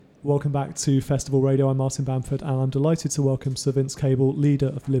Welcome back to Festival Radio. I'm Martin Bamford, and I'm delighted to welcome Sir Vince Cable, leader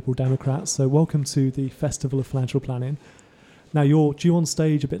of the Liberal Democrats. So welcome to the Festival of Financial Planning. Now, you're due on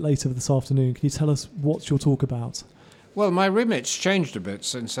stage a bit later this afternoon. Can you tell us what's your talk about? Well, my remit's changed a bit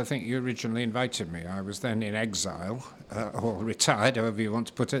since I think you originally invited me. I was then in exile, or retired, however you want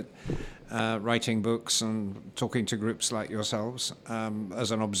to put it, writing books and talking to groups like yourselves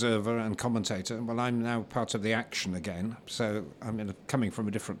as an observer and commentator. Well, I'm now part of the action again, so I'm coming from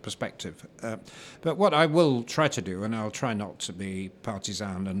a different perspective. But what I will try to do, and I'll try not to be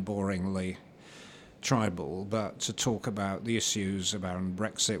partisan and boringly tribal, but to talk about the issues around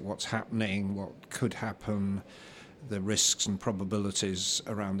Brexit, what's happening, what could happen, the risks and probabilities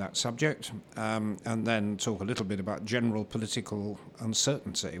around that subject, and then talk a little bit about general political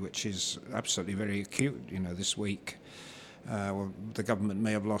uncertainty, which is absolutely very acute. You know, this week the government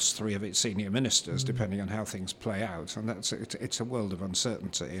may have lost 3 of its senior ministers, depending on how things play out, and it's a world of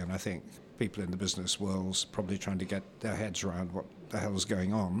uncertainty, and I think people in the business world's probably trying to get their heads around what the hell's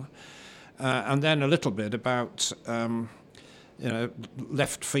going on. And then a little bit about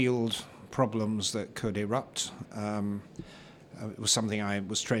left field problems that could erupt. It was something I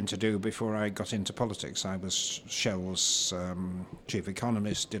was trained to do before I got into politics. I was Shell's chief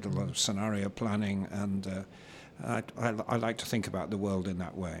economist, did a lot of scenario planning, and I like to think about the world in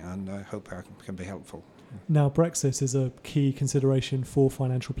that way, and I hope I can be helpful. Now, Brexit is a key consideration for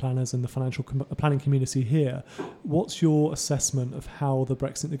financial planners and the financial planning community here. What's your assessment of how the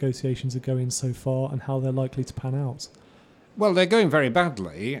Brexit negotiations are going so far and how they're likely to pan out? Well, they're going very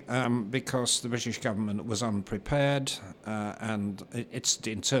badly because the British government was unprepared and it's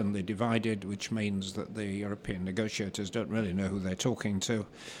internally divided, which means that the European negotiators don't really know who they're talking to.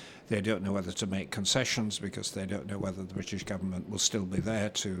 They don't know whether to make concessions because they don't know whether the British government will still be there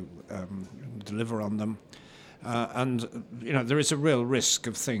to deliver on them. And there is a real risk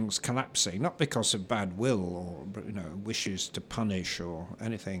of things collapsing, not because of bad will or wishes to punish or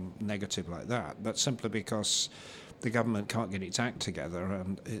anything negative like that, but simply because the government can't get its act together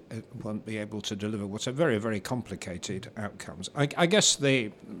and it won't be able to deliver what's a very, very complicated outcomes. I guess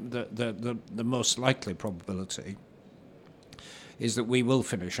the most likely probability is that we will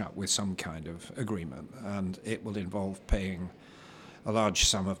finish up with some kind of agreement, and it will involve paying a large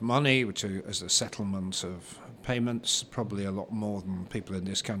sum of money as a settlement of payments, probably a lot more than people in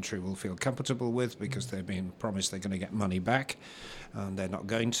this country will feel comfortable with because they've been promised they're going to get money back and they're not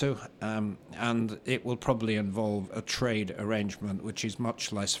going to. And it will probably involve a trade arrangement which is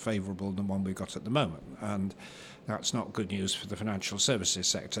much less favourable than one we've got at the moment. And that's not good news for the financial services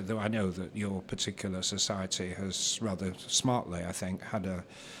sector, though I know that your particular society has rather smartly, I think, had a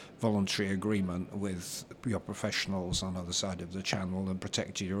voluntary agreement with your professionals on the other side of the channel and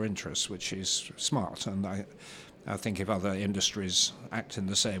protected your interests, which is smart. And I think if other industries act in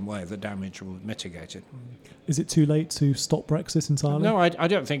the same way, the damage will be mitigated. Is it too late to stop Brexit entirely? No, I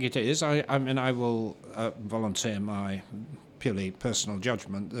don't think it is. I mean, I will volunteer my purely personal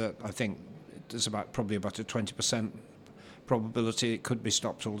judgment that I think there's probably about a 20% probability it could be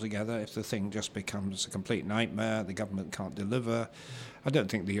stopped altogether if the thing just becomes a complete nightmare, the government can't deliver. I don't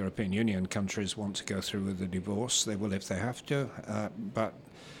think the European Union countries want to go through with a divorce. They will if they have to, but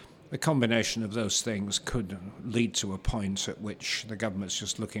the combination of those things could lead to a point at which the government's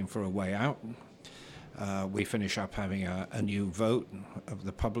just looking for a way out. We finish up having a new vote of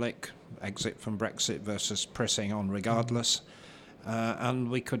the public, exit from Brexit versus pressing on regardless.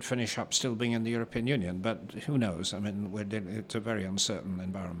 And we could finish up still being in the European Union, but who knows? I mean, it's a very uncertain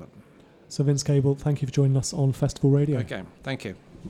environment. So Vince Cable, thank you for joining us on Festival Radio. Okay, thank you.